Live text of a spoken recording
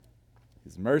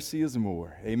His mercy is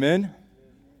more. Amen?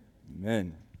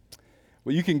 Amen.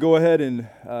 Well, you can go ahead and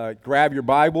grab your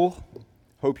Bible.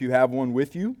 Hope you have one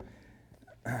with you.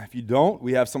 If you don't,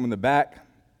 we have some in the back.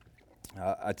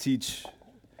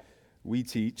 We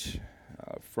teach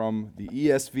from the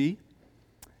ESV.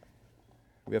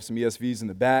 We have some ESVs in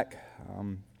the back.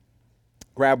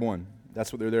 Grab one.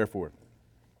 That's what they're there for.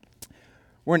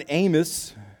 We're in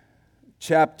Amos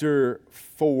chapter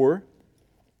 4.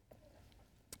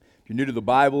 If you're new to the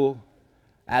Bible,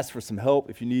 ask for some help.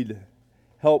 If you need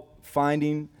help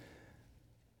finding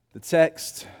the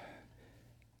text,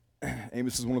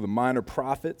 Amos is one of the minor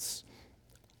prophets.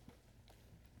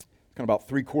 Kind of about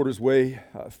 3/4 way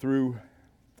through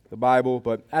the Bible,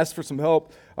 but ask for some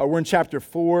help. We're in chapter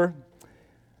 4,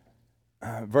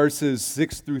 verses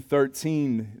 6 through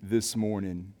 13 this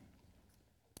morning.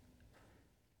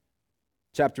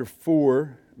 Chapter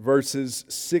 4, verses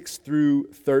 6 through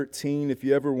 13. If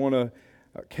you ever want to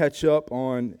catch up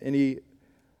on any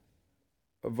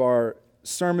of our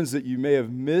sermons that you may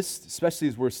have missed, especially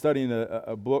as we're studying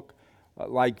a book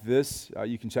like this,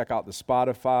 you can check out the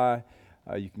Spotify.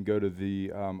 You can go to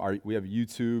we have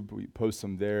YouTube. We post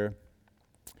them there.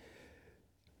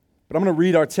 But I'm going to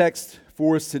read our text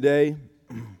for us today.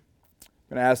 I'm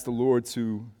going to ask the Lord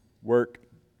to work.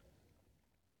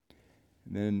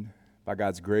 And then, by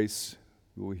God's grace,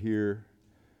 we will hear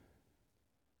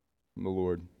from the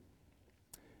Lord.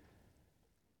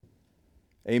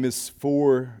 Amos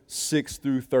 4, 6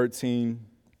 through 13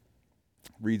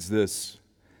 reads this.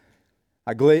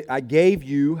 I gave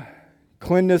you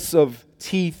cleanness of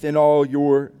teeth in all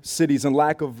your cities and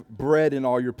lack of bread in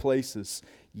all your places.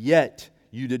 Yet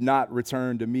you did not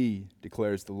return to me,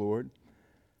 declares the Lord.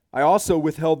 I also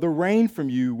withheld the rain from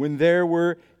you when there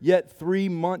were yet 3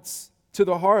 months to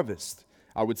the harvest.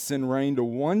 I would send rain to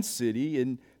one city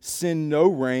and send no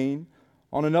rain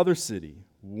on another city.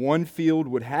 One field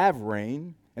would have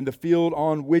rain, and the field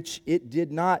on which it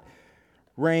did not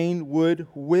rain would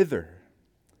wither.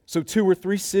 So 2 or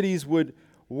 3 cities would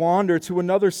wander to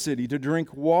another city to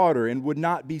drink water and would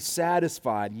not be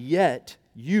satisfied. Yet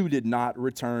you did not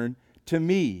return to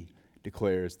me,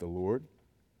 declares the Lord.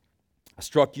 I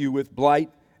struck you with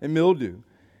blight and mildew.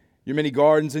 Your many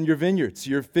gardens and your vineyards,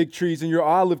 your fig trees and your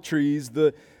olive trees,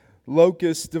 the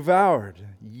locusts devoured.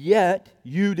 Yet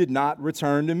you did not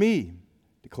return to me,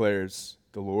 declares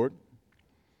the Lord.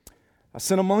 I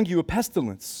sent among you a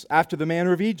pestilence after the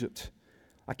manner of Egypt.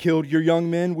 I killed your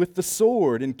young men with the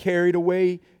sword and carried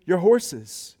away your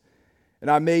horses.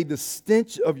 And I made the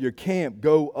stench of your camp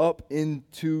go up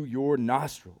into your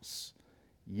nostrils.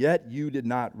 Yet you did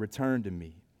not return to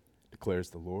me,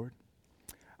 declares the Lord.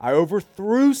 I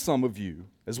overthrew some of you,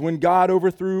 as when God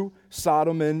overthrew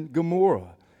Sodom and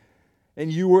Gomorrah.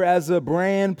 And you were as a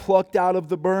brand plucked out of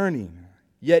the burning.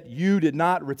 Yet you did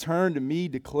not return to me,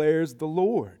 declares the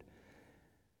Lord.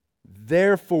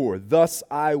 Therefore, thus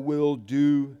I will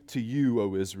do to you,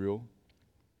 O Israel.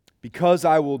 Because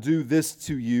I will do this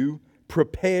to you,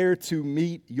 prepare to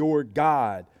meet your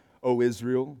God, O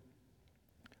Israel.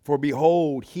 For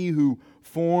behold, he who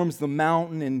forms the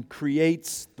mountain and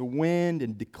creates the wind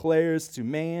and declares to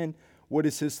man what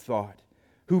is his thought,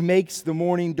 who makes the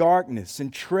morning darkness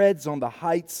and treads on the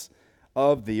heights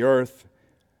of the earth.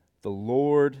 The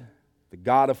Lord, the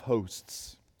God of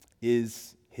hosts,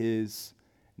 is his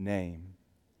name.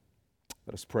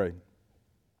 Let us pray.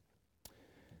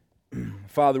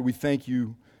 Father, we thank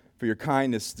you for your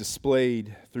kindness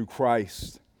displayed through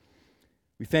Christ.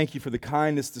 We thank you for the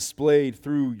kindness displayed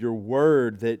through your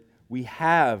word that we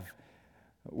have,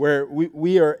 where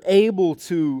we are able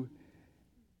to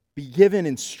be given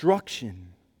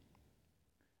instruction.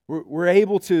 We're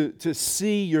able to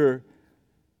see your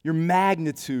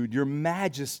magnitude, your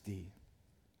majesty.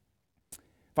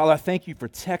 Father, I thank you for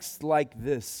texts like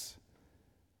this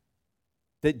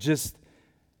that just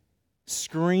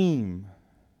scream,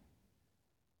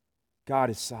 God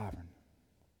is sovereign.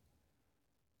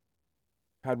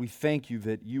 God, we thank you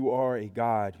that you are a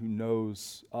God who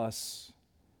knows us,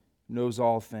 knows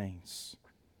all things,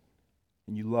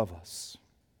 and you love us.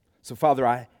 So, Father,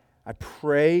 I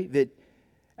pray that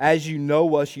as you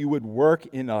know us, you would work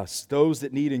in us. Those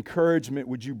that need encouragement,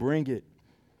 would you bring it?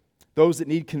 Those that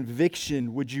need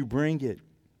conviction, would you bring it?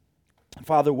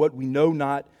 Father, what we know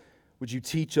not, would you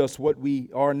teach us? What we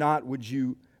are not, would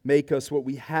you make us? What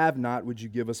we have not, would you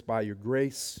give us by your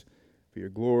grace, for your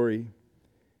glory?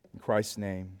 In Christ's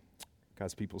name,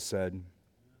 God's people said,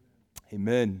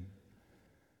 amen.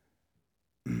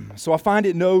 So I find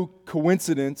it no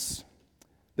coincidence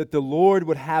that the Lord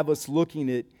would have us looking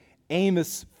at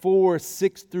Amos 4,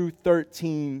 6 through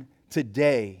 13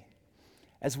 today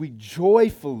as we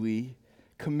joyfully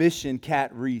commissioned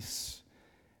Kat Reese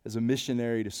as a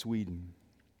missionary to Sweden.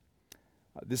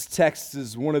 This text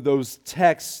is one of those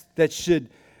texts that should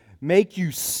make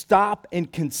you stop and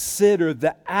consider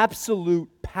the absolute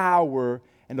power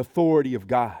and authority of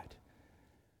God.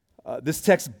 This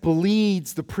text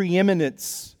bleeds the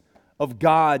preeminence of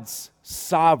God's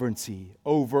sovereignty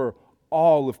over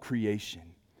all of creation.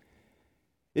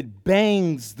 It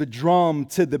bangs the drum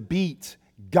to the beat.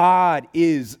 God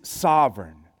is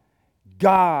sovereign.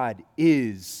 God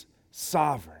is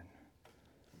sovereign.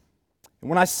 And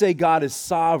when I say God is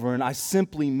sovereign, I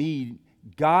simply mean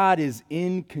God is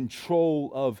in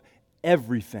control of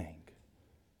everything.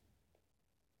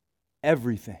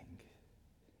 Everything.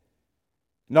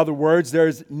 In other words, there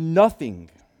is nothing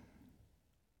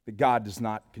that God does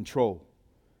not control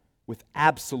with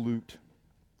absolute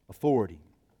authority.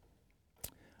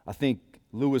 I think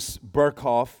Louis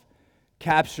Berkhoff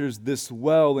captures this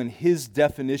well in his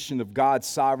definition of God's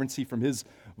sovereignty from his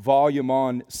volume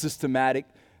on systematic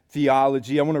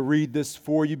theology. I want to read this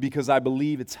for you because I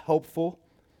believe it's helpful.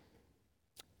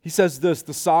 He says this: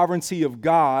 the sovereignty of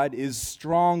God is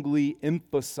strongly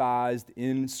emphasized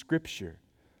in Scripture.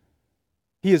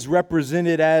 He is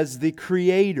represented as the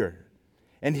creator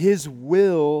and his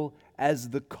will as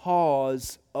the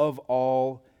cause of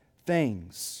all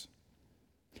things.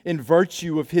 In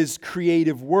virtue of his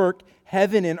creative work,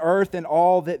 heaven and earth and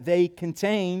all that they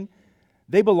contain,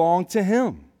 they belong to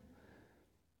him.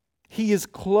 He is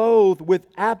clothed with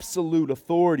absolute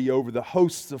authority over the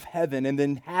hosts of heaven and the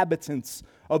inhabitants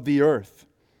of the earth.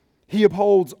 He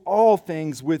upholds all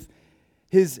things with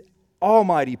his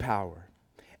almighty power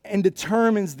and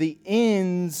determines the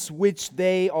ends which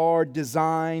they are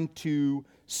designed to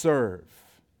serve.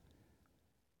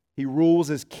 He rules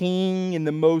as king in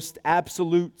the most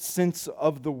absolute sense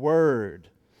of the word,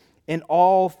 and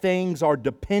all things are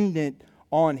dependent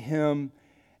on him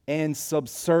and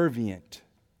subservient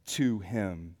to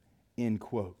him, end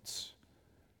quotes.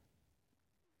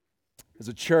 As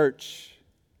a church,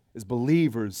 as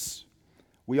believers,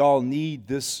 we all need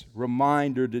this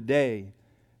reminder today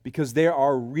because there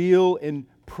are real and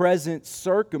present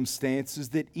circumstances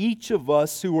that each of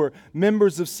us who are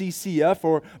members of CCF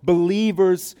or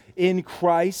believers in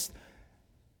Christ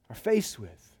are faced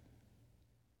with.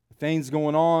 Things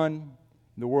going on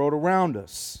in the world around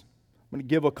us. I'm going to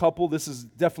give a couple. This is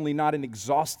definitely not an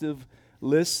exhaustive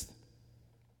list.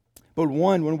 But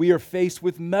one, when we are faced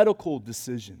with medical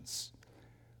decisions,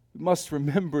 we must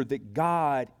remember that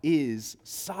God is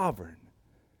sovereign.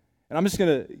 And I'm just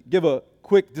going to give a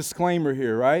quick disclaimer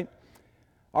here, right?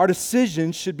 Our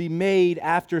decisions should be made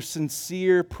after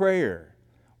sincere prayer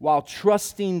while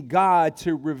trusting God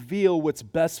to reveal what's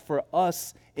best for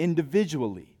us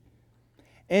individually.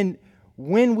 And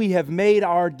when we have made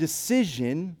our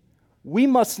decision, we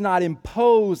must not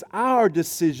impose our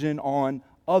decision on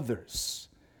others.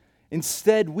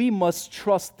 Instead, we must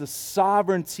trust the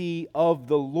sovereignty of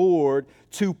the Lord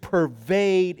to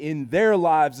pervade in their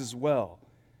lives as well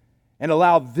and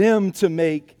allow them to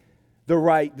make the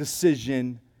right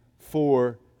decision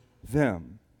for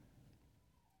them.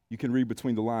 You can read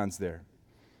between the lines there.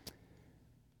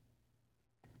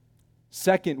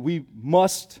 Second, we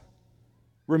must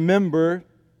remember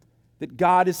that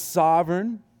God is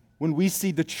sovereign when we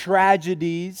see the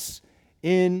tragedies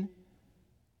in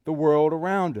the world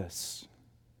around us.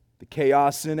 The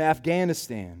chaos in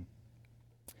Afghanistan,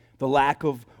 the lack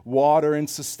of water and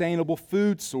sustainable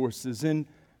food sources in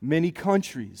many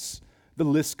countries. The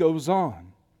list goes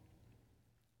on.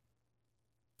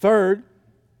 Third,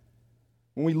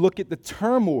 when we look at the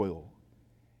turmoil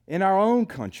in our own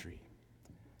country,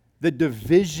 the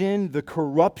division, the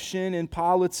corruption in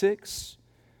politics,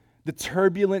 the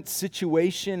turbulent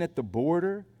situation at the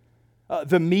border,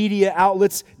 the media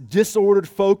outlets' disordered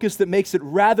focus that makes it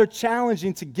rather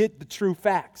challenging to get the true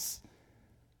facts.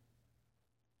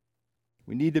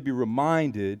 We need to be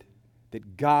reminded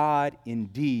that God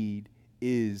indeed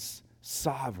is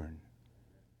sovereign.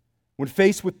 When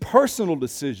faced with personal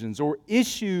decisions or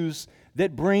issues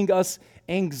that bring us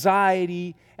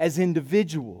anxiety as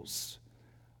individuals,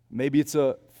 maybe it's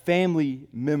a family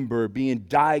member being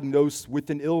diagnosed with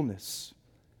an illness,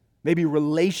 maybe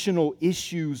relational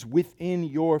issues within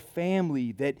your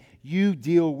family that you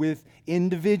deal with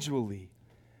individually.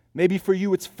 Maybe for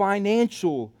you it's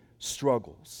financial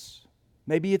struggles.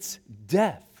 Maybe it's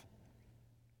death.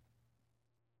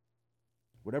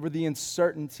 Whatever the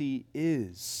uncertainty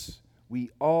is, we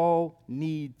all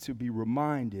need to be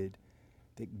reminded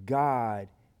that God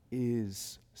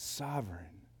is sovereign.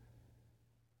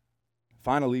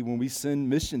 Finally, when we send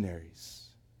missionaries,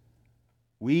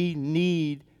 we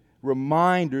need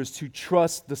reminders to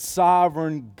trust the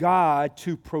sovereign God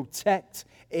to protect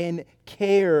and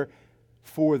care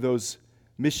for those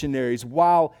missionaries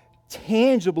while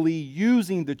tangibly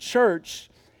using the church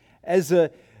as an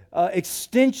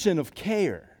extension of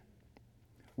care.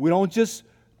 We don't just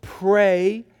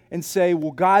pray and say,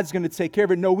 well, God's going to take care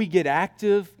of it. No, we get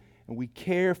active and we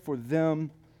care for them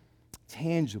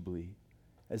tangibly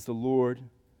as the Lord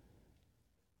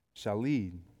shall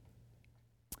lead.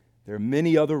 There are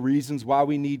many other reasons why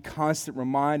we need constant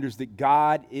reminders that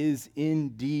God is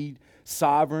indeed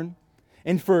sovereign.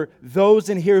 And for those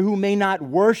in here who may not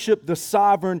worship the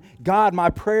sovereign God, my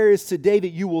prayer is today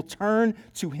that you will turn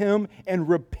to Him and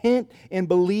repent and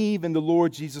believe in the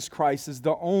Lord Jesus Christ as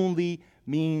the only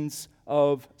means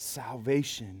of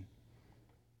salvation.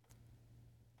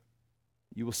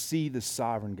 You will see the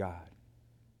sovereign God.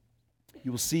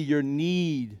 You will see your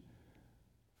need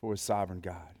for a sovereign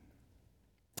God.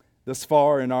 Thus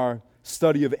far in our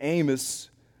study of Amos,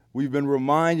 we've been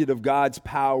reminded of God's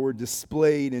power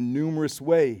displayed in numerous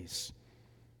ways.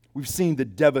 We've seen the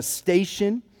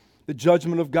devastation the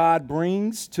judgment of God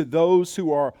brings to those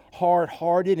who are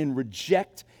hard-hearted and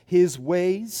reject His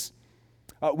ways.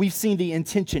 We've seen the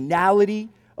intentionality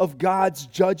of God's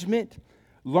judgment,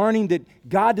 learning that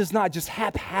God does not just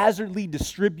haphazardly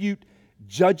distribute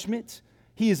judgment.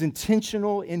 He is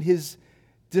intentional in His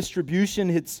distribution.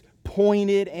 It's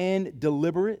pointed and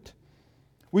deliberate.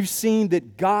 We've seen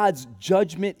that God's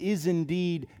judgment is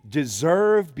indeed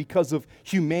deserved because of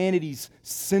humanity's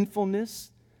sinfulness.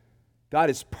 God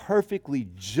is perfectly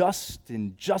just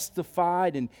and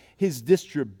justified in His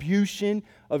distribution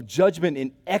of judgment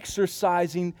and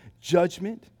exercising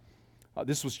judgment.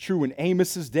 This was true in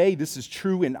Amos's day. This is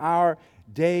true in our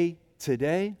day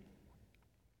today.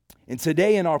 And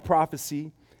today in our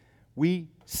prophecy, we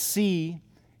see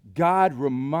God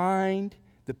remind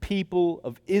the people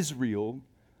of Israel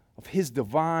of His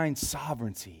divine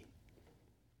sovereignty,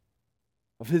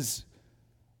 of His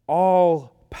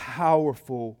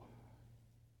all-powerful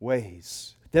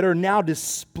ways that are now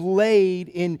displayed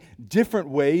in different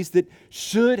ways that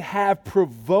should have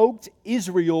provoked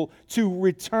Israel to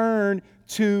return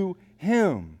to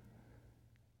Him.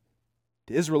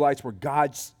 The Israelites were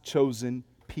God's chosen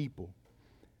people.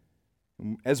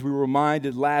 As we were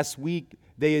reminded last week,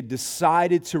 they had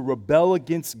decided to rebel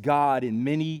against God in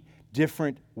many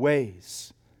different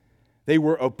ways. They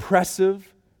were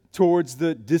oppressive towards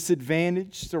the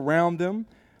disadvantaged around them.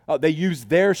 They used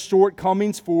their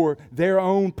shortcomings for their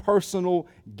own personal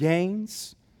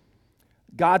gains.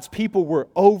 God's people were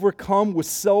overcome with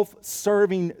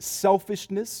self-serving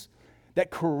selfishness that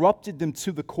corrupted them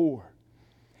to the core.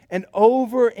 And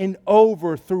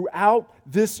over throughout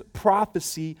this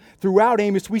prophecy, throughout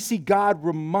Amos, we see God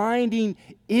reminding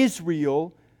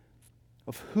Israel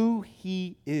of who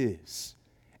He is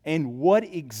and what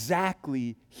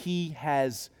exactly He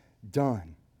has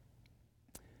done.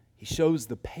 He shows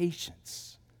the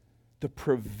patience, the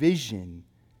provision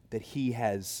that He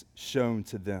has shown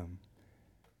to them.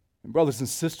 And brothers and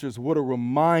sisters, what a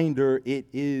reminder it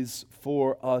is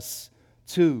for us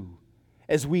too,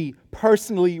 as we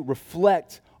personally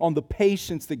reflect on the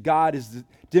patience that God has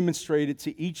demonstrated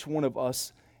to each one of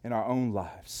us in our own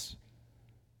lives.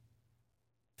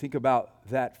 Think about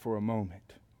that for a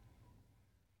moment.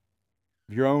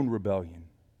 Of your own rebellion,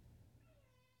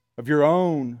 of your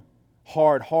own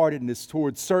hard-heartedness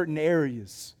towards certain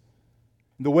areas,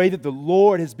 the way that the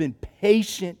Lord has been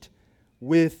patient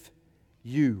with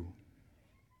you.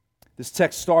 This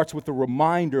text starts with a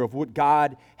reminder of what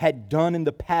God had done in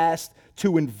the past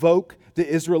to invoke the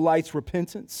Israelites'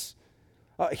 repentance.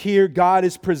 Here, God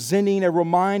is presenting a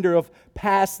reminder of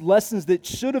past lessons that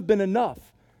should have been enough.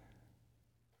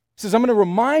 He says, I'm going to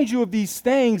remind you of these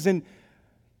things, and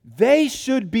they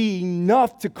should be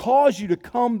enough to cause you to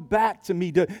come back to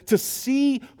me, to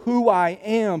see who I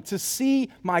am, to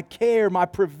see my care, my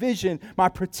provision, my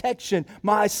protection,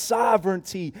 my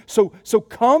sovereignty. So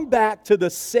come back to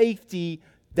the safety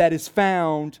that is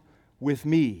found with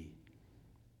me.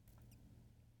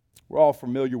 We're all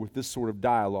familiar with this sort of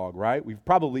dialogue, right? We've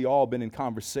probably all been in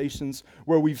conversations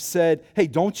where we've said, hey,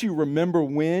 don't you remember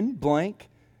when blank?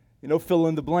 Fill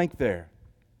in the blank there.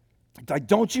 Like,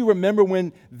 don't you remember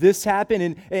when this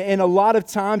happened? And a lot of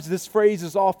times this phrase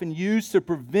is often used to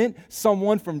prevent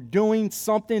someone from doing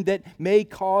something that may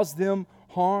cause them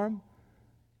harm.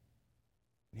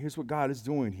 And here's what God is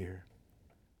doing here.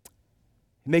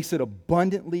 He makes it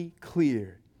abundantly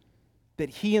clear that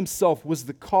He Himself was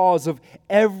the cause of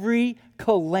every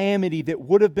calamity that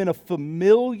would have been a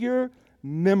familiar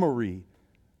memory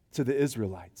to the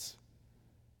Israelites.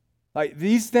 Like,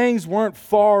 these things weren't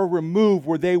far removed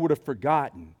where they would have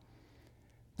forgotten.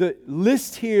 The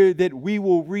list here that we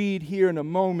will read here in a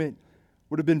moment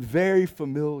would have been very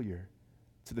familiar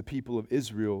to the people of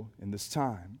Israel in this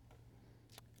time.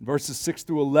 In verses 6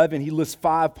 through 11, he lists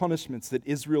 5 punishments that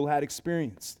Israel had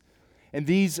experienced. And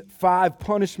these 5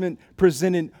 punishments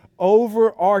present an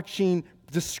overarching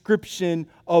description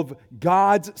of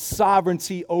God's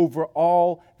sovereignty over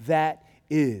all that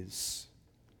is.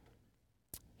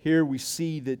 Here we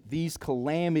see that these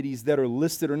calamities that are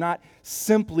listed are not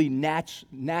simply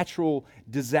natural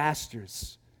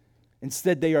disasters.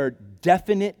 Instead, they are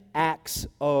definite acts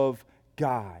of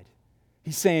God.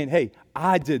 He's saying, hey,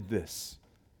 I did this.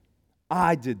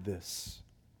 I did this.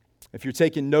 If you're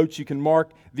taking notes, you can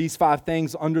mark these 5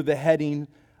 things under the heading,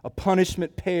 a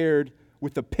punishment paired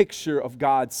with a picture of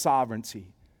God's sovereignty.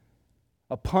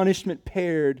 A punishment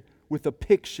paired with a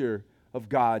picture of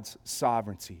God's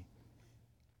sovereignty.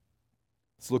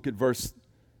 Let's look at verse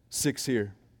 6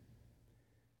 here.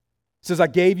 It says, I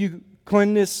gave you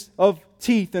cleanness of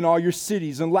teeth in all your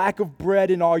cities and lack of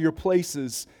bread in all your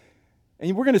places.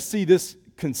 And we're going to see this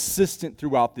consistent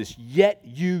throughout this. Yet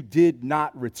you did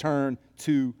not return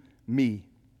to me,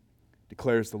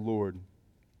 declares the Lord.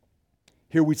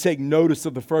 Here we take notice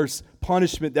of the first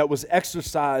punishment that was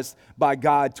exercised by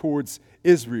God towards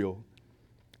Israel.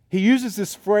 He uses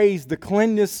this phrase, the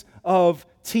cleanness of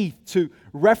teeth, to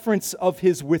reference of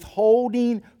his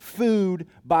withholding food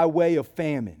by way of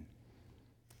famine.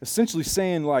 Essentially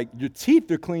saying, like, your teeth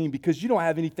are clean because you don't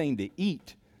have anything to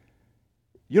eat.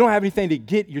 You don't have anything to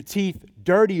get your teeth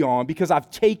dirty on because I've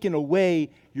taken away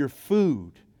your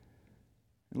food.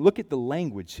 And look at the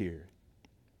language here.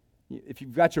 If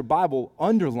you've got your Bible,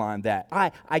 underline that.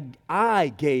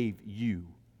 I gave you.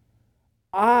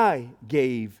 I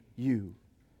gave you.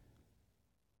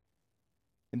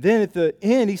 And then at the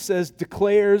end, he says,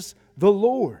 declares the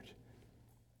Lord.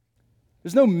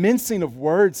 There's no mincing of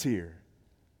words here.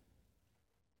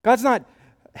 God's not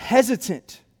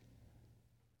hesitant.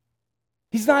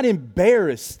 He's not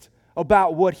embarrassed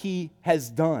about what he has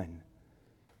done.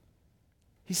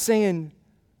 He's saying,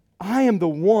 I am the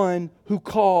one who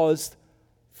caused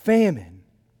famine.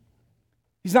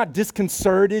 He's not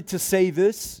disconcerted to say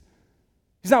this.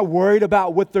 He's not worried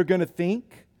about what they're going to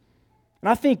think. And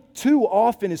I think too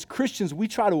often as Christians, we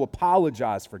try to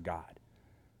apologize for God.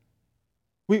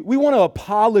 We want to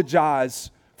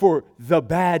apologize for the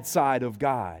bad side of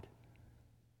God.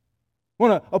 We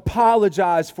want to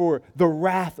apologize for the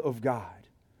wrath of God.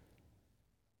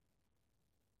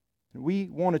 We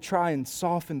want to try and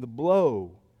soften the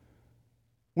blow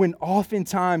when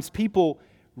oftentimes people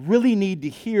really need to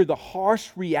hear the harsh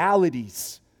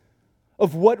realities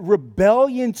of what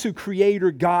rebellion to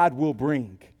Creator God will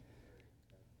bring.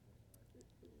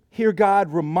 Here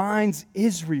God reminds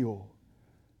Israel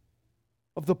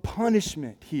of the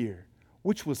punishment here,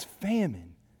 which was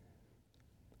famine.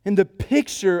 And the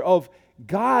picture of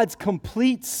God's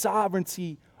complete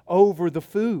sovereignty over the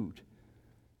food.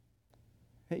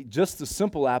 Hey, just a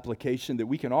simple application that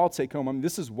we can all take home. I mean,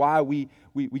 this is why we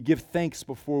give thanks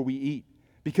before we eat.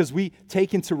 Because we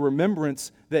take into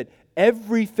remembrance that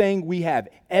everything we have,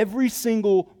 every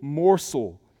single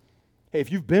morsel. Hey,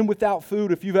 if you've been without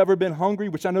food, if you've ever been hungry,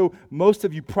 which I know most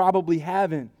of you probably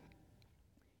haven't,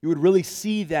 you would really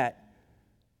see that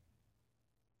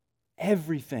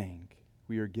everything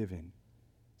we are given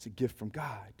is a gift from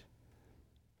God.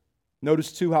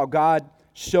 Notice too how God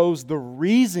shows the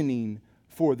reasoning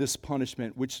for this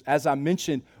punishment, which, as I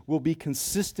mentioned, will be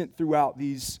consistent throughout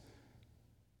these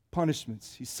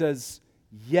punishments. He says,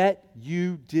 yet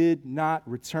you did not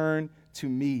return to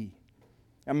me.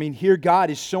 I mean, here God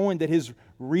is showing that his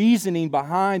reasoning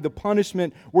behind the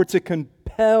punishment were to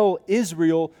compel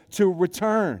Israel to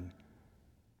return.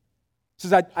 He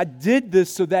says, I did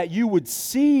this so that you would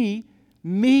see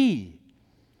me.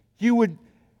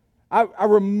 I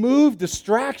removed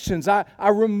distractions. I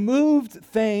removed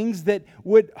things that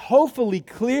would hopefully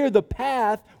clear the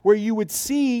path where you would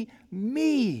see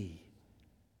me.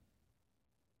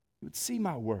 You would see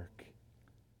my work.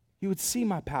 You would see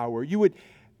my power. You would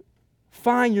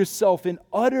find yourself in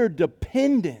utter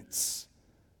dependence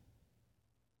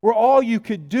where all you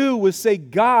could do was say,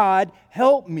 God,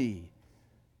 help me.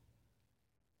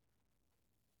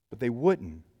 But they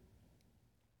wouldn't.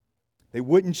 They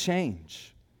wouldn't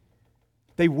change.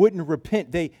 They wouldn't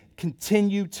repent. They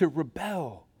continued to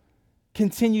rebel,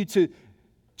 continued to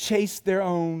chase their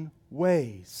own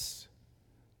ways.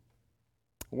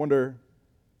 I wonder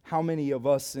how many of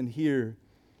us in here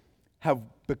have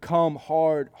become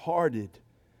hard-hearted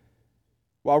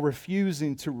while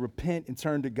refusing to repent and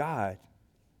turn to God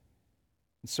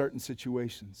in certain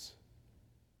situations.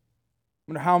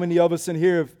 I wonder how many of us in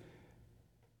here have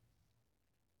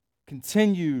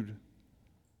continued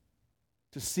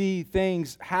to see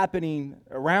things happening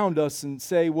around us and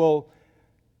say, well,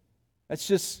 that's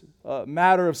just a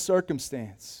matter of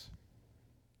circumstance,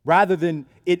 rather than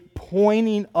it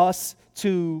pointing us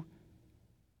to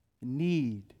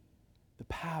need, the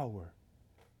power,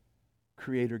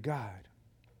 Creator God.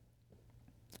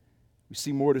 We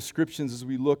see more descriptions as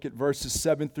we look at verses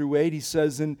 7 through 8. He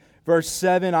says in verse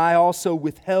 7, I also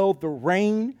withheld the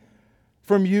rain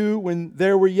from you when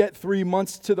there were yet 3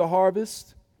 months to the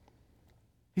harvest.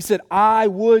 He said, I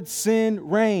would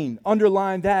send rain.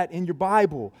 Underline that in your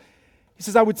Bible. He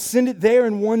says, I would send it there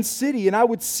in one city, and I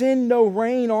would send no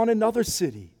rain on another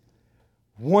city.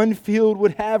 One field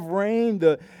would have rain,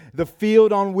 the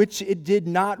field on which it did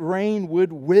not rain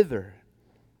would wither.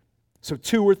 So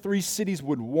 2 or 3 cities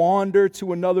would wander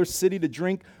to another city to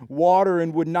drink water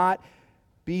and would not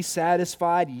be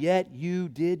satisfied, yet you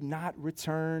did not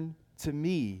return to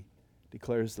me,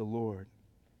 declares the Lord.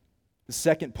 The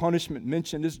second punishment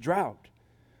mentioned is drought,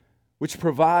 which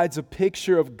provides a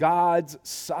picture of God's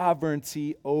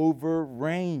sovereignty over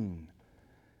rain.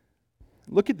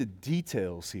 Look at the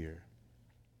details here.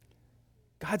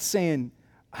 God's saying,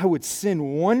 I would send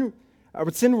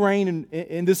rain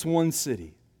in this one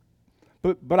city,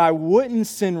 but I wouldn't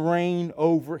send rain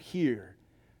over here.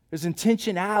 There's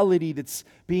intentionality that's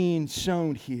being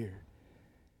shown here.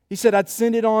 He said, I'd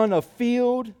send it on a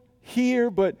field here,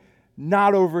 but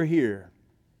not over here.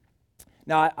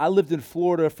 Now, I lived in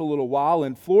Florida for a little while.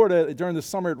 In Florida, during the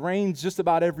summer, it rains just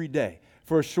about every day.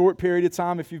 For a short period of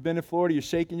time, if you've been in Florida, you're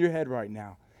shaking your head right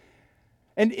now.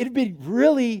 And it'd be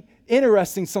really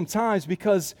interesting sometimes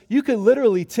because you could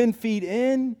literally 10 feet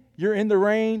in, you're in the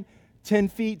rain, 10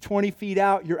 feet, 20 feet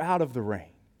out, you're out of the rain.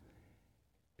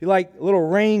 Be like little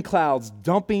rain clouds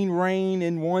dumping rain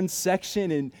in one section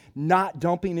and not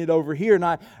dumping it over here.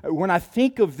 And when I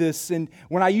think of this and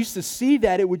when I used to see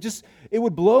that, it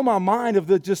would blow my mind of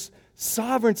the just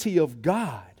sovereignty of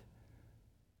God.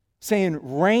 Saying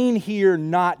rain here,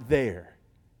 not there.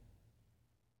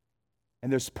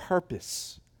 And there's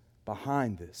purpose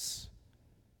behind this.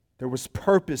 There was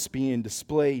purpose being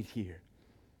displayed here.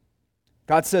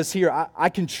 God says here, I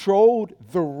controlled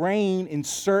the rain in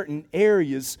certain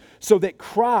areas so that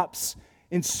crops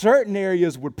in certain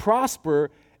areas would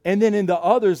prosper, and then in the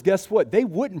others, guess what? They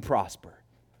wouldn't prosper.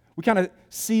 We kind of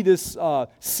see this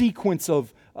sequence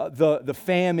of the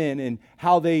famine and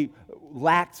how they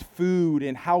lacked food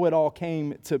and how it all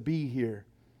came to be here.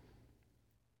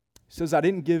 He says, I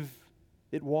didn't give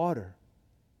it water.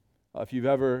 If you've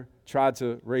ever tried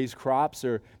to raise crops,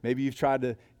 or maybe you've tried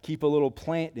to keep a little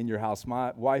plant in your house.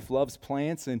 My wife loves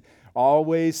plants and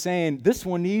always saying, this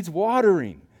one needs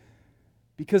watering.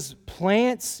 Because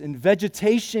plants and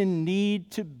vegetation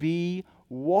need to be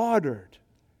watered.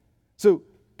 So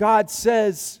God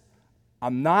says,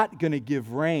 I'm not going to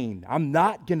give rain. I'm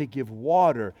not going to give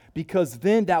water, because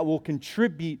then that will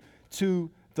contribute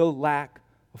to the lack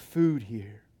of food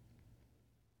here.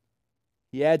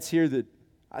 He adds here that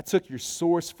I took your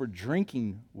source for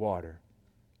drinking water.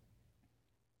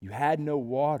 You had no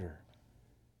water.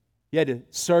 You had to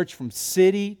search from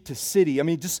city to city. I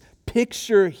mean, just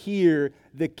picture here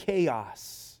the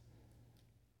chaos.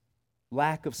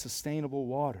 Lack of sustainable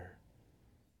water.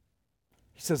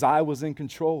 He says, I was in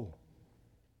control.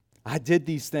 I did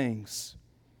these things.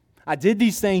 I did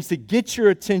these things to get your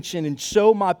attention and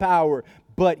show my power,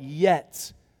 but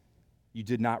yet you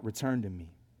did not return to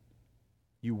me.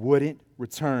 You wouldn't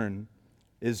return,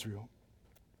 Israel.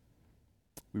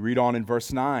 We read on in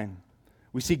verse 9.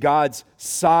 We see God's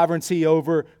sovereignty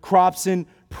over crops and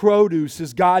produce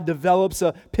as God develops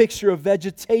a picture of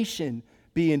vegetation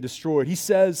being destroyed. He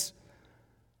says,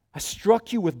 I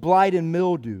struck you with blight and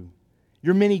mildew.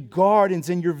 Your many gardens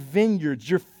and your vineyards,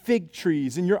 your fig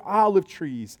trees and your olive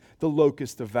trees, the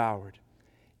locust devoured.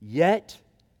 Yet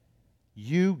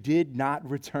you did not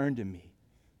return to me.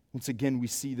 Once again, we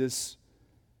see this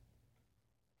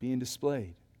being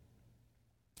displayed.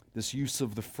 This use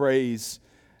of the phrase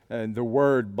and the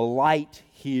word blight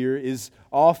here is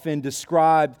often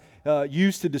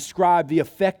used to describe the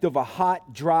effect of a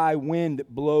hot, dry wind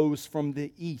that blows from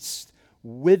the east,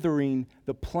 withering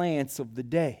the plants of the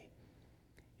day.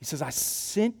 He says, I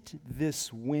sent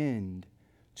this wind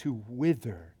to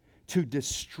wither, to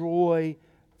destroy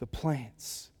the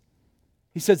plants.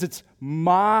 He says, it's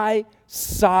my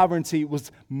sovereignty. It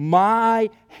was my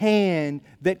hand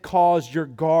that caused your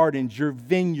gardens, your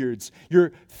vineyards,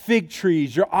 your fig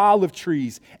trees, your olive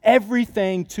trees,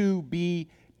 everything to be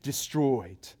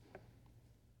destroyed.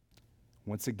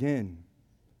 Once again,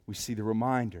 we see the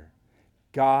reminder.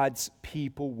 God's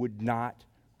people would not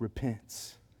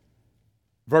repent.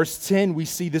 Verse 10, we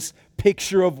see this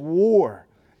picture of war.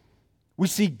 We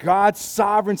see God's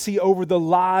sovereignty over the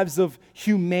lives of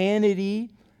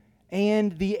humanity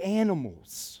and the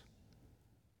animals.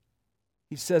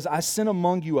 He says, I sent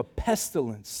among you a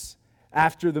pestilence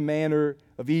after the manner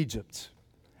of Egypt.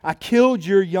 I killed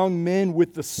your young men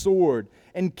with the sword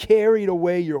and carried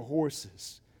away your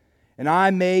horses. And I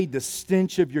made the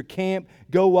stench of your camp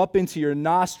go up into your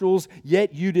nostrils,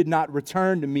 yet you did not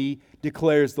return to me,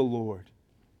 declares the Lord.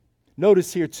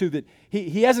 Notice here too that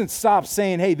he hasn't stopped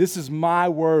saying, hey, this is my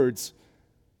words.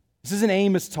 This isn't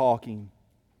Amos talking.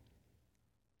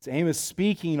 It's Amos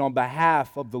speaking on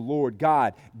behalf of the Lord.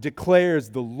 God declares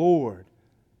the Lord.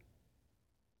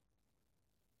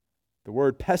 The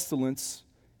word pestilence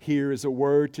here is a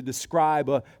word to describe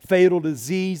a fatal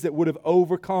disease that would have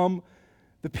overcome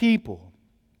the people.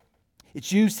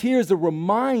 It's used here as a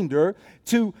reminder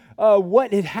to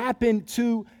what had happened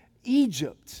to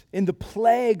Egypt and the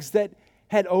plagues that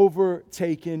had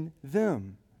overtaken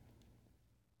them.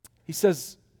 He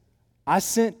says, I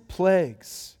sent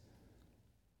plagues.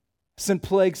 I sent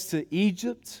plagues to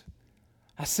Egypt.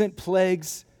 I sent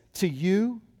plagues to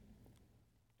you.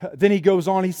 Then he goes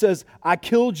on, he says, I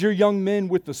killed your young men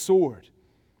with the sword.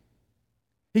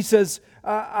 He says,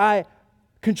 I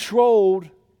controlled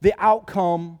the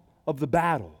outcome of the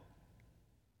battle.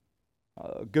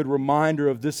 A good reminder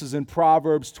of this is in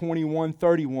Proverbs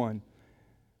 21:31,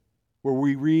 where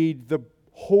we read, the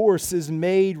horse is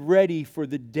made ready for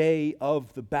the day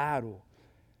of the battle,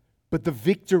 but the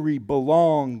victory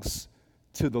belongs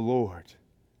to the Lord.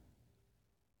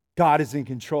 God is in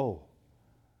control.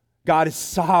 God is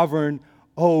sovereign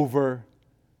over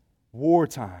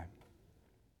wartime.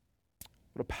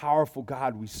 What a powerful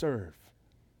God we serve.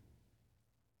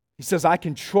 He says, I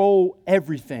control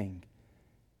everything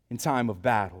in time of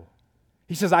battle.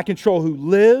 He says, I control who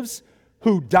lives,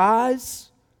 who dies,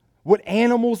 what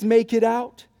animals make it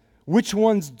out, which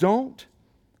ones don't.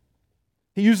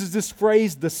 He uses this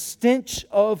phrase, the stench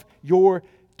of your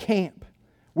camp,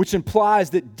 which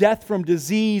implies that death from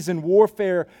disease and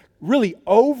warfare really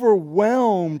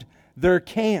overwhelmed their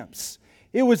camps.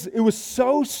 It was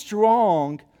so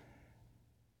strong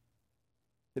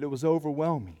that it was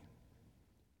overwhelming.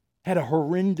 Had a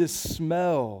horrendous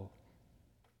smell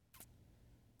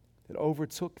that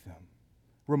overtook them,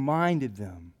 reminded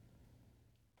them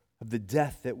of the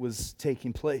death that was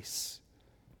taking place.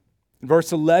 In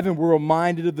verse 11, we're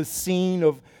reminded of the scene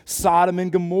of Sodom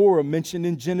and Gomorrah mentioned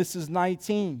in Genesis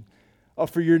 19.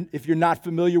 If you're not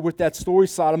familiar with that story,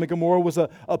 Sodom and Gomorrah was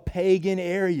a pagan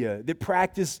area that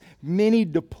practiced many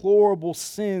deplorable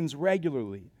sins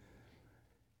regularly.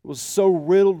 It was so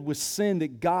riddled with sin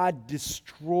that God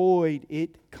destroyed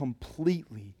it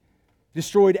completely.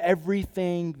 Destroyed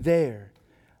everything there.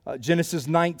 Genesis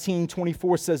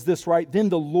 19:24 says this, right? Then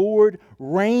the Lord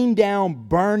rained down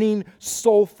burning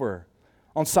sulfur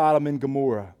on Sodom and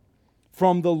Gomorrah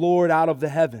from the Lord out of the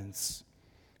heavens.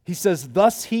 He says,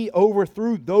 thus he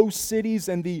overthrew those cities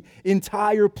and the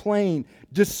entire plain,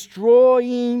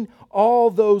 destroying all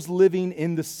those living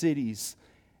in the cities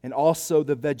and also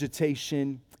the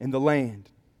vegetation in the land.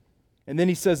 And then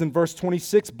he says in verse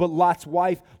 26, but Lot's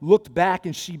wife looked back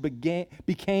and she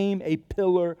became a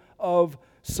pillar of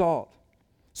salt.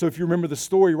 So if you remember the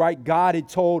story, right, God had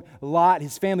told Lot,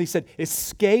 his family said,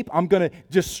 escape, I'm going to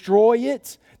destroy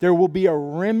it. There will be a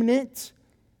remnant.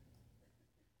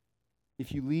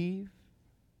 If you leave,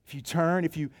 if you turn,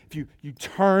 if you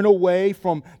turn away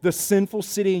from the sinful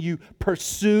city and you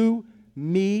pursue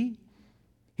me,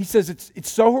 he says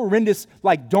it's so horrendous,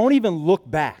 like don't even look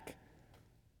back.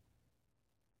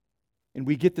 And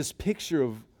we get this picture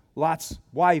of Lot's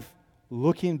wife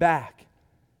looking back,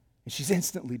 and she's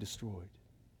instantly destroyed.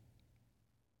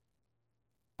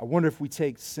 I wonder if we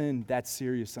take sin that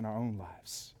serious in our own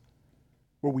lives,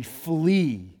 where we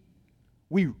flee,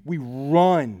 we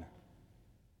run,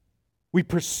 we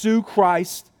pursue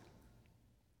Christ,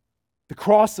 the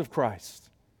cross of Christ,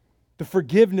 the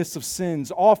forgiveness of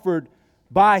sins offered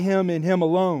by Him and Him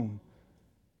alone.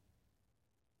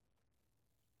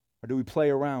 Or do we play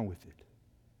around with it?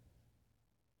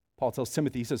 Paul tells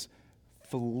Timothy, he says,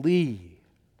 flee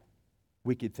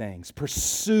wicked things,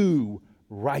 pursue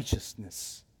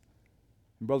righteousness.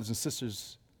 And brothers and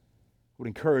sisters, I would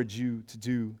encourage you to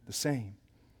do the same.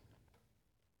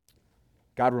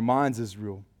 God reminds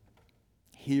Israel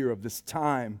here of this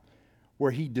time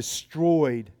where He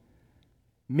destroyed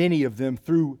many of them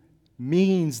through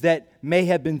means that may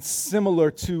have been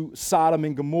similar to Sodom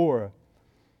and Gomorrah.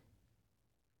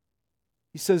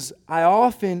 He says, I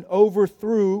often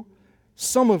overthrew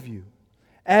some of you,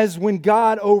 as when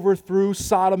God overthrew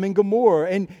Sodom and Gomorrah,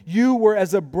 and you were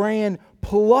as a brand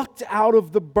plucked out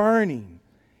of the burning,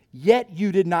 yet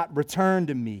you did not return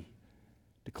to me,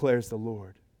 declares the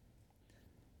Lord.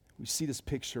 We see this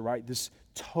picture, right? This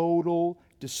total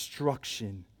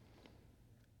destruction,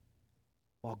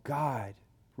 while God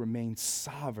remains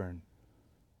sovereign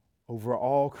over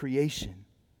all creation.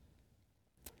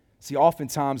 See,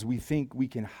 oftentimes we think we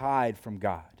can hide from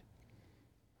God.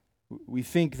 We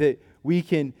think that we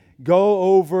can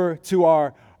go over to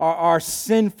our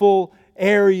sinful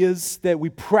areas, that we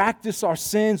practice our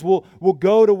sins. We'll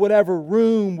go to whatever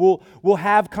room. We'll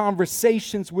have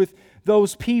conversations with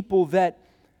those people that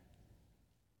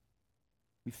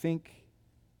we think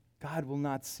God will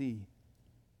not see.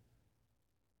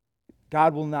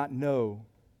 God will not know.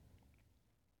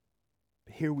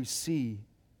 But here we see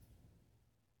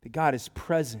that God is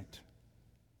present.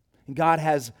 And God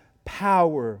has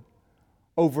power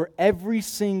over every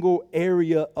single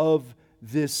area of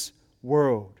this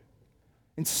world.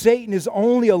 And Satan is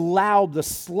only allowed the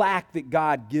slack that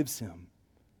God gives him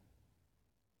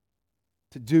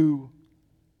to do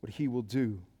what he will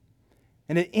do.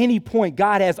 And at any point,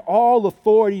 God has all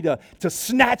authority to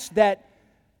snatch that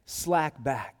slack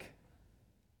back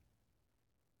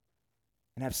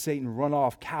and have Satan run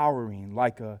off cowering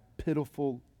like a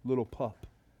pitiful little pup.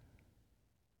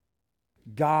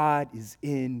 God is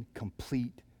in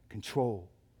complete control.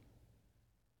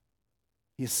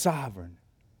 He is sovereign.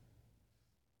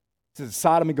 It says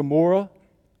Sodom and Gomorrah,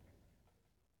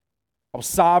 I was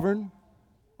sovereign.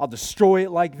 I'll destroy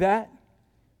it like that.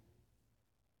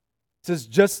 It says,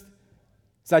 just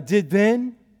as I did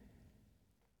then,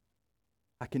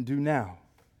 I can do now.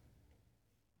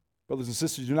 Brothers and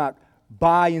sisters, do not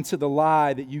buy into the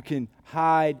lie that you can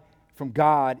hide from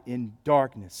God in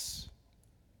darkness.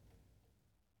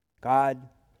 God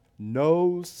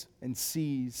knows and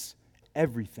sees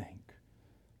everything.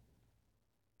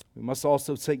 We must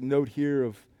also take note here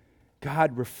of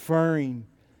God referring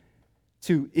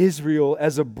to Israel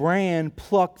as a brand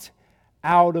plucked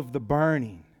out of the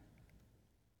burning.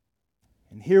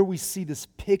 And here we see this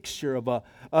picture of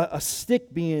a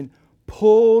stick being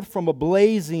pulled from a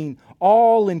blazing,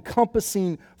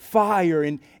 all-encompassing fire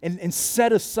and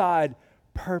set aside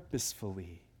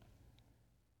purposefully.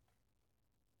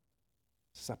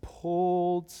 So I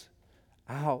pulled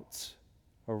out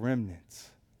a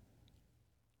remnant.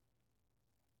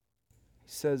 He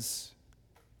says,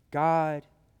 God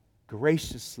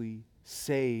graciously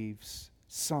saves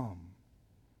some.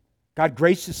 God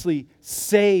graciously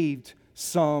saved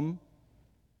some.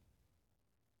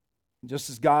 Just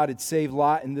as God had saved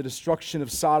Lot in the destruction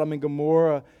of Sodom and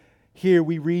Gomorrah, here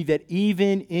we read that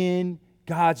even in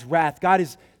God's wrath, God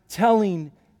is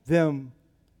telling them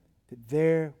that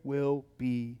there will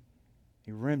be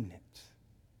a remnant.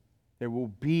 There will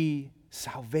be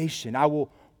salvation. I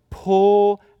will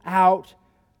pull out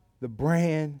the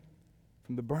brand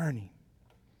from the burning.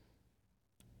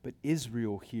 But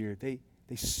Israel here, they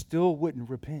still wouldn't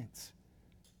repent.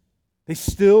 They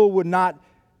still would not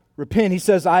repent. He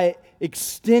says, I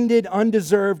extended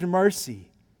undeserved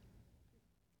mercy.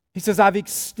 He says, I've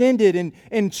extended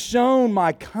and shown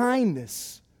my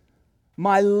kindness,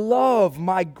 my love,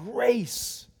 my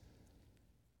grace.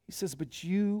 He says, but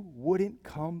you wouldn't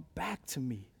come back to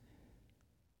me.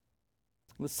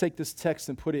 Let's take this text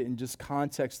and put it in just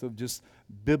context of just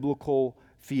biblical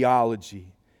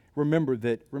theology. Remember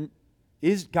that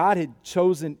God had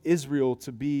chosen Israel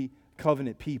to be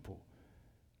covenant people.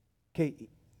 Okay,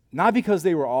 not because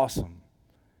they were awesome,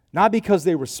 not because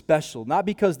they were special, not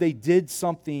because they did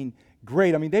something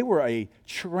great. I mean, they were a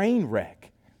train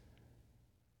wreck.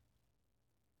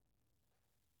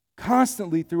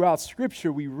 Constantly throughout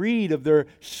Scripture, we read of their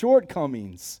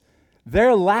shortcomings,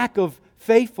 their lack of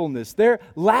faithfulness, their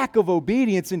lack of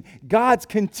obedience, and God's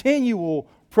continual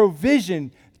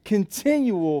provision,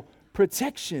 continual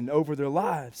protection over their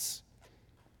lives.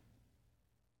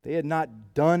 They had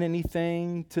not done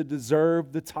anything to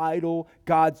deserve the title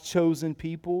God's chosen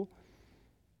people,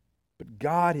 but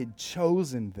God had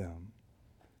chosen them.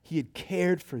 He had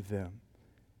cared for them,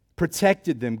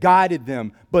 protected them, guided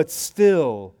them, but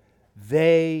still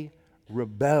they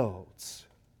rebelled.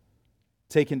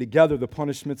 Taken together, the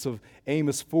punishments of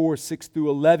Amos 4, 6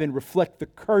 through 11 reflect the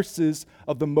curses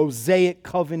of the Mosaic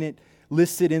covenant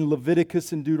listed in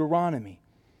Leviticus and Deuteronomy,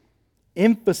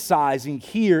 emphasizing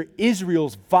here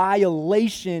Israel's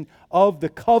violation of the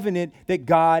covenant that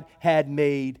God had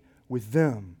made with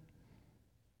them.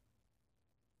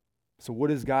 So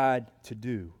what is God to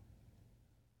do?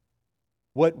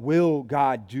 What will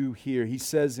God do here? He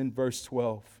says in verse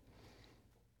 12,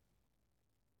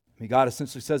 God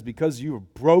essentially says, because you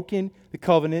have broken the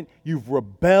covenant, you've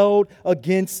rebelled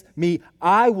against me,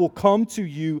 I will come to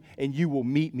you and you will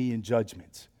meet me in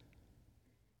judgment.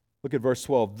 Look at verse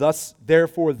 12.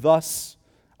 Thus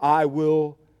I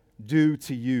will do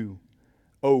to you,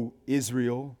 O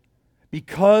Israel,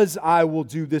 because I will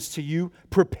do this to you.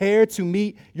 Prepare to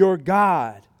meet your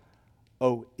God,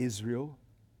 O Israel.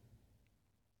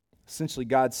 Essentially,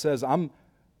 God says, I'm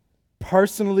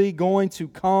personally going to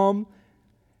come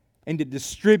and to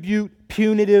distribute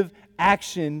punitive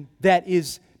action that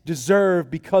is deserved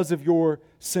because of your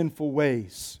sinful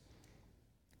ways.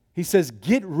 He says,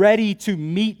 get ready to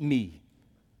meet me.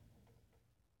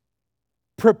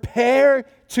 Prepare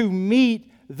to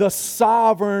meet the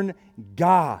sovereign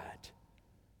God.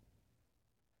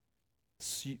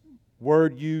 The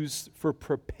word used for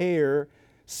prepare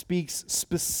speaks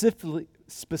specifically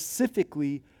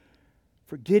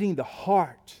for getting the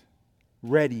heart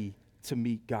ready to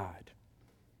meet God.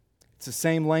 It's the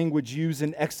same language used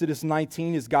in Exodus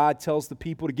 19 as God tells the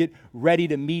people to get ready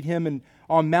to meet Him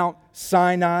on Mount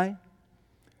Sinai.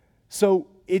 So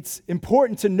it's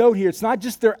important to note here, it's not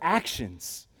just their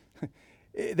actions.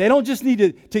 They don't just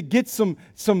need to get some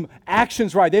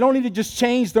actions right. They don't need to just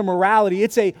change their morality.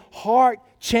 It's a heart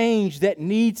change that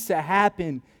needs to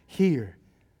happen here.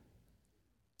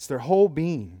 It's their whole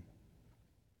being,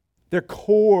 their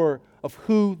core of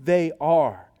who they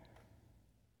are.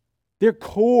 Their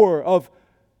core of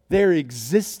their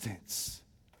existence.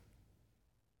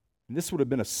 And this would have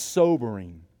been a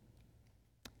sobering,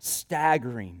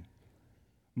 staggering,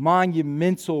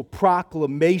 monumental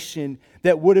proclamation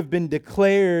that would have been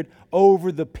declared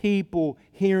over the people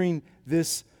hearing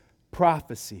this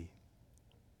prophecy.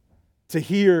 To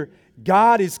hear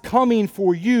God is coming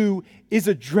for you is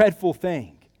a dreadful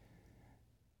thing.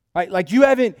 Right? Like you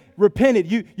haven't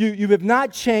repented. You have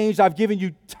not changed. I've given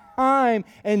you time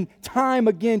and time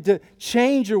again to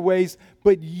change your ways,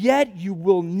 but yet you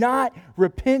will not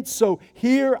repent. So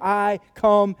here I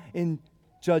come in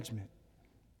judgment.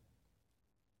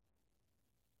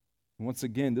 Once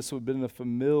again, this would have been a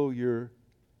familiar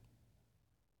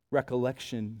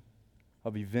recollection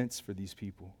of events for these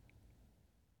people.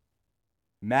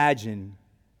 Imagine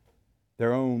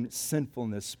their own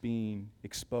sinfulness being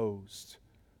exposed,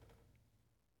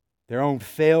 their own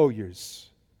failures,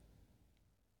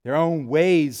 their own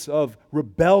ways of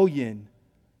rebellion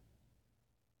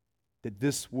that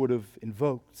this would have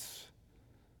invoked.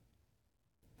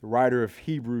 The writer of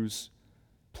Hebrews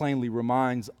plainly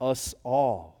reminds us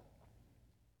all.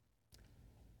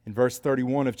 In verse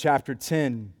 31 of chapter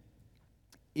 10,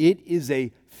 it is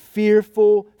a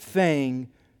fearful thing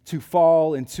to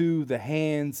fall into the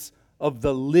hands of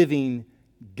the living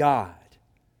God.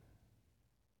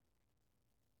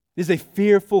 It is a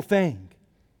fearful thing.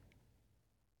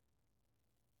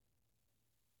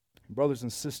 Brothers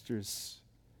and sisters,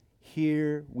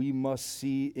 here we must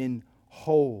see in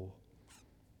whole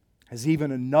as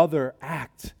even another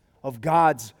act of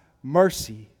God's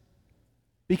mercy.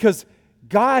 Because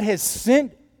God has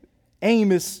sent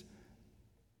Amos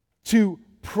to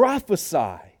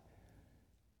prophesy,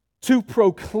 to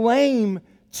proclaim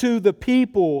to the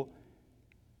people,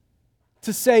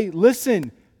 to say,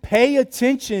 listen, pay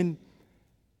attention.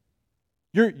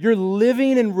 You're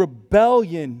living in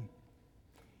rebellion.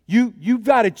 You've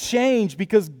got to change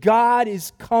because God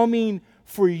is coming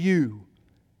for you.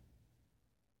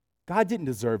 God didn't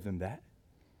deserve them that.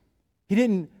 He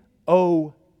didn't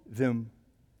owe them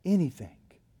anything.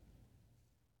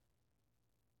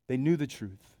 They knew the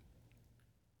truth.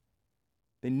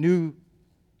 They knew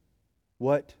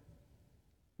what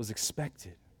was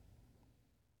expected.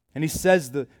 And he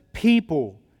says, the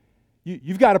people,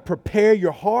 you've got to prepare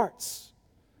your hearts,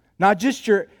 not just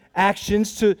your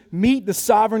actions, to meet the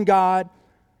sovereign God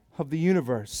of the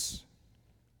universe.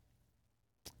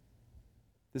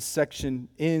 This section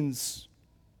ends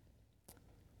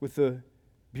with a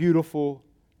beautiful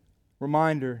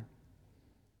reminder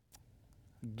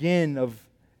again of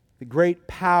the great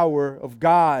power of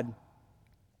God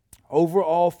over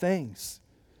all things.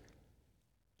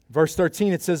 Verse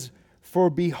 13, it says, "For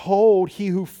behold, he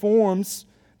who forms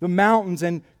the mountains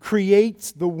and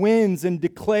creates the winds and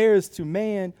declares to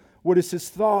man what is his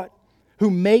thought,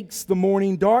 who makes the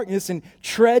morning darkness and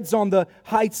treads on the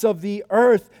heights of the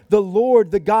earth. The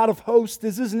Lord, the God of hosts,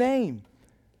 is his name."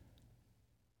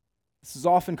 This is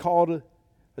often called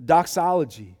a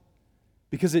doxology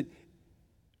because it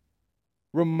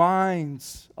reminded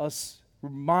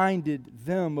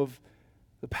them of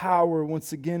the power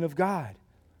once again of God.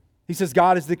 He says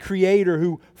God is the creator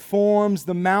who forms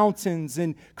the mountains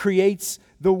and creates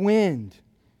the wind.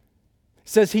 He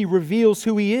says he reveals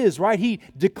who he is, right? He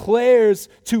declares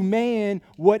to man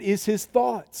what is his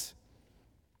thoughts.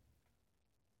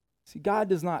 See, God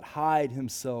does not hide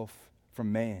himself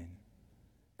from man.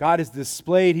 God is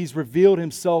displayed, he's revealed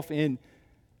himself in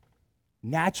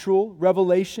natural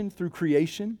revelation through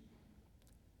creation,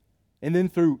 and then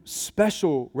through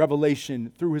special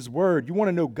revelation through his word. You want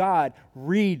to know God?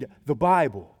 Read the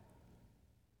Bible.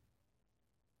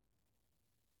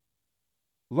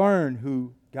 Learn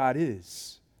who God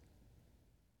is.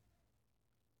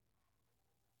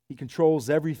 He controls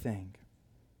everything.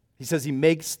 He says he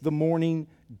makes the morning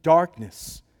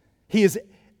darkness. He is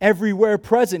everywhere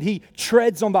present. He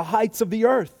treads on the heights of the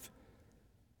earth.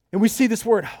 And we see this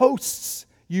word hosts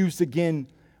used again,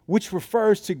 which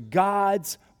refers to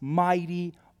God's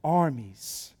mighty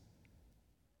armies.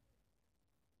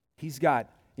 He's got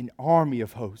an army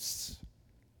of hosts.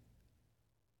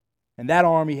 And that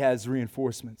army has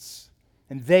reinforcements.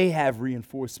 And they have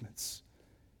reinforcements.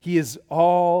 He is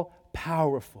all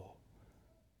powerful.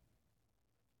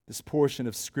 This portion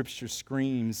of Scripture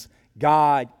screams,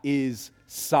 God is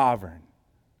sovereign.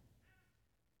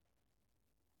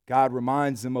 God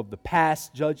reminds them of the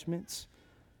past judgments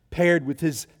paired with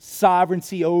his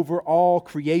sovereignty over all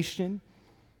creation.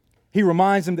 He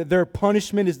reminds them that their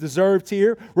punishment is deserved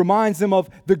here, reminds them of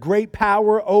the great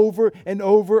power over and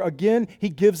over again. He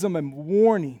gives them a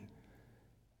warning.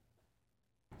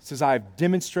 He says, I have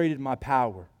demonstrated my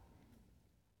power.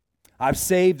 I've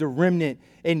saved a remnant,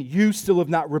 and you still have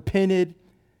not repented.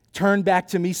 Turn back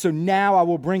to me, so now I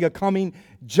will bring a coming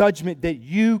judgment that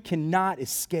you cannot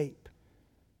escape.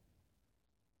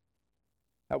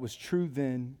 That was true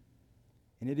then,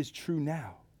 and it is true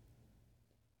now.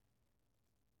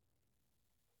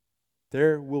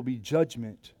 There will be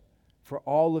judgment for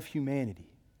all of humanity.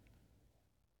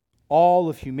 All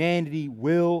of humanity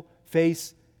will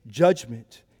face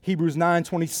judgment. Hebrews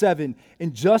 9:27,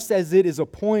 and just as it is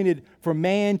appointed for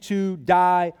man to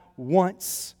die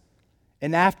once,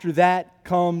 and after that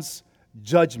comes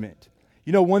judgment.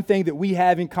 You know, one thing that we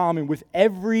have in common with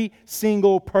every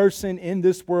single person in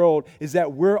this world is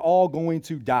that we're all going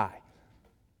to die.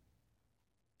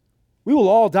 We will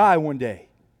all die one day.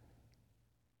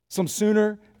 Some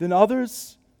sooner than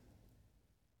others,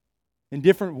 in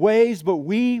different ways, but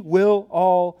we will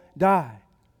all die.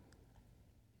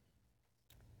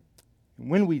 And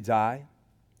when we die,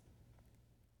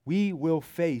 we will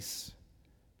face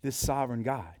this sovereign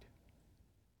God.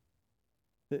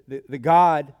 The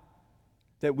God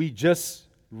that we just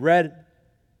read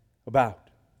about.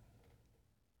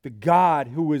 The God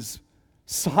who is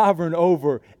sovereign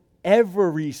over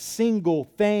every single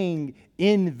thing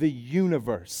in the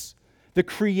universe. The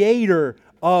creator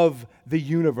of the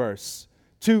universe.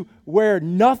 To where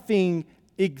nothing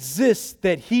exists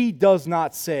that he does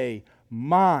not say,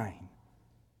 mine.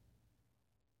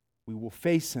 We will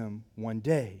face him one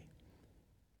day.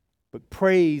 But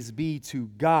praise be to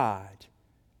God.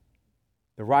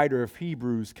 The writer of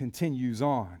Hebrews continues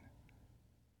on.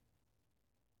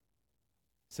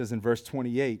 It says in verse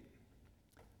 28,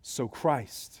 so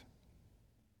Christ,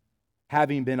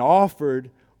 having been offered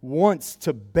once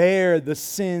to bear the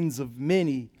sins of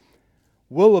many,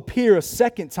 will appear a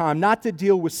second time, not to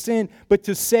deal with sin, but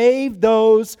to save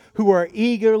those who are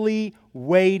eagerly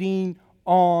waiting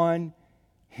on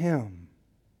him.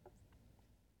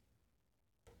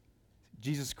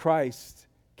 Jesus Christ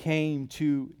came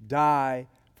to die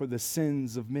for the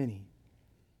sins of many.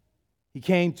 He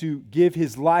came to give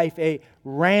his life a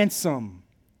ransom.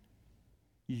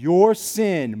 Your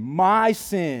sin, my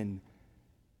sin,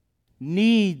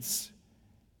 needs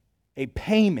a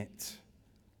payment.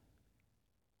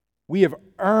 We have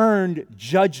earned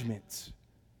judgment.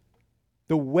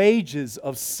 The wages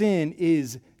of sin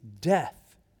is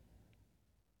death.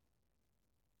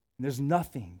 And there's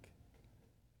nothing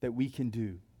that we can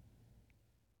do.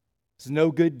 There's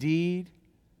no good deed.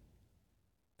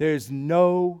 There's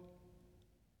no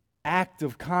act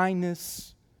of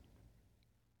kindness.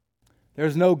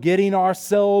 There's no getting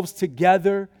ourselves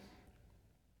together.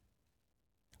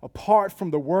 Apart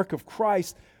from the work of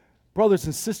Christ, brothers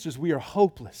and sisters, we are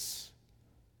hopeless.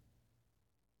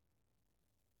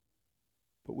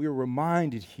 But we are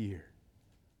reminded here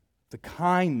the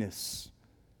kindness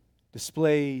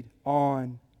displayed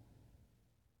on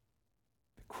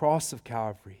the cross of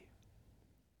Calvary.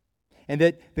 And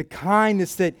that the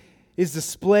kindness that is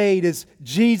displayed as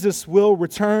Jesus will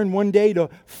return one day to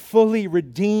fully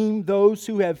redeem those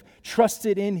who have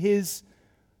trusted in his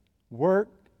work,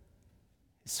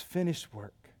 his finished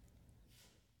work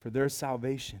for their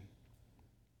salvation.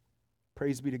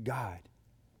 Praise be to God.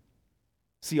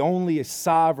 See, only a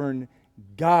sovereign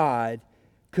God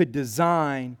could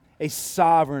design a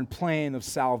sovereign plan of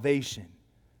salvation,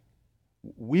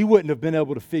 we wouldn't have been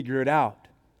able to figure it out.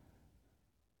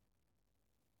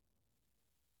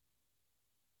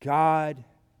 God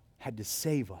had to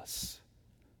save us.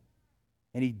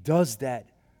 And He does that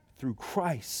through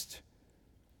Christ.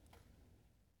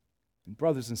 And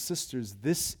brothers and sisters,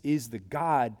 this is the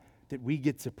God that we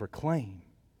get to proclaim.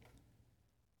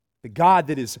 The God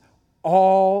that is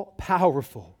all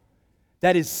powerful,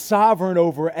 that is sovereign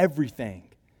over everything,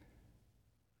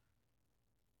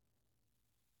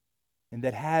 and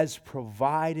that has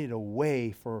provided a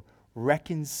way for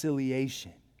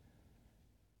reconciliation.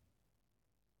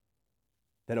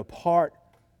 That apart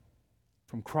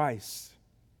from Christ,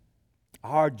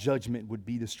 our judgment would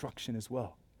be destruction as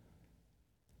well.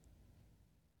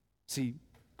 See,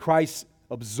 Christ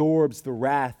absorbs the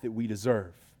wrath that we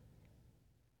deserve.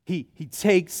 He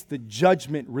takes the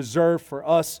judgment reserved for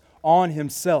us on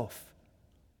Himself.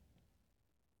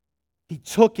 He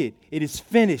took it. It is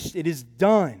finished. It is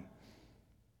done.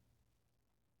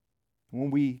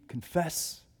 When we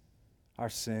confess our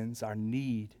sins, our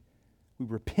need, we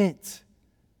repent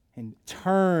and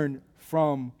turn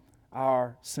from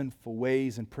our sinful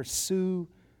ways and pursue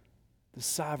the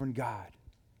sovereign God.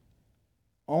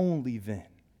 Only then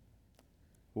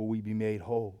will we be made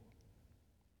whole.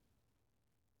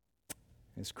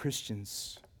 As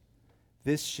Christians,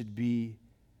 this should be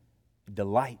a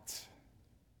delight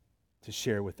to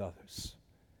share with others.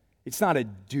 It's not a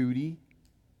duty.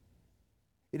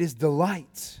 It is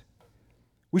delight.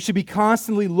 We should be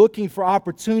constantly looking for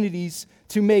opportunities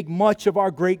to make much of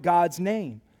our great God's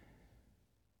name.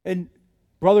 And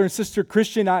brother and sister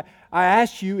Christian, I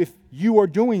ask you if you are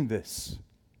doing this.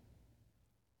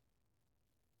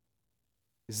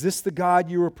 Is this the God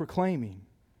you are proclaiming?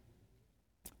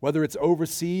 Whether it's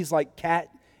overseas like Kat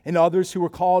and others who are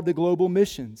called to global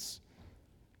missions.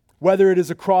 Whether it is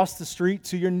across the street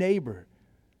to your neighbor.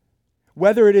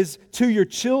 Whether it is to your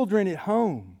children at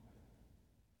home.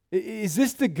 Is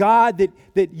this the God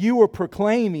that you are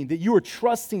proclaiming, that you are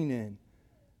trusting in?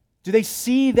 Do they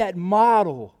see that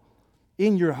model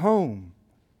in your home?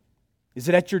 Is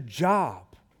it at your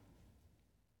job?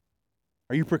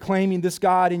 Are you proclaiming this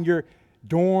God in your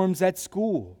dorms at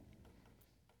school?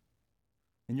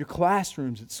 In your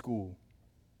classrooms at school?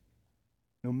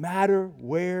 No matter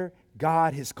where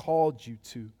God has called you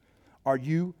to, are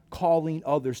you calling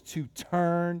others to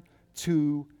turn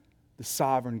to the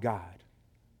sovereign God?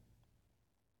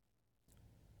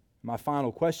 My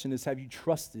final question is, have you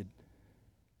trusted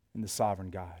in the sovereign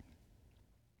God?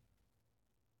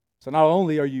 So not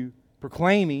only are you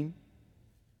proclaiming,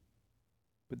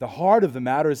 but the heart of the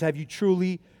matter is, have you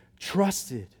truly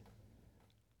trusted?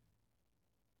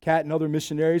 Kat and other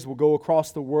missionaries will go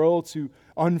across the world to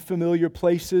unfamiliar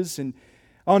places and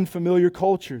unfamiliar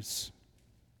cultures.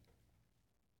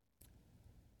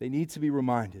 They need to be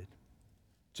reminded,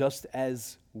 just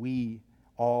as we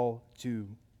all do,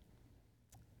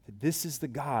 that this is the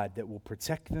God that will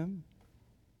protect them,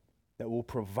 that will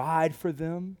provide for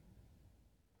them,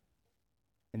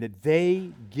 and that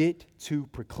they get to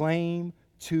proclaim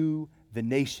to the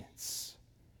nations.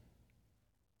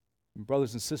 And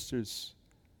brothers and sisters,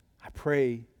 I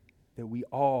pray that we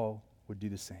all would do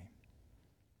the same.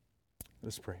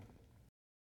 Let's pray.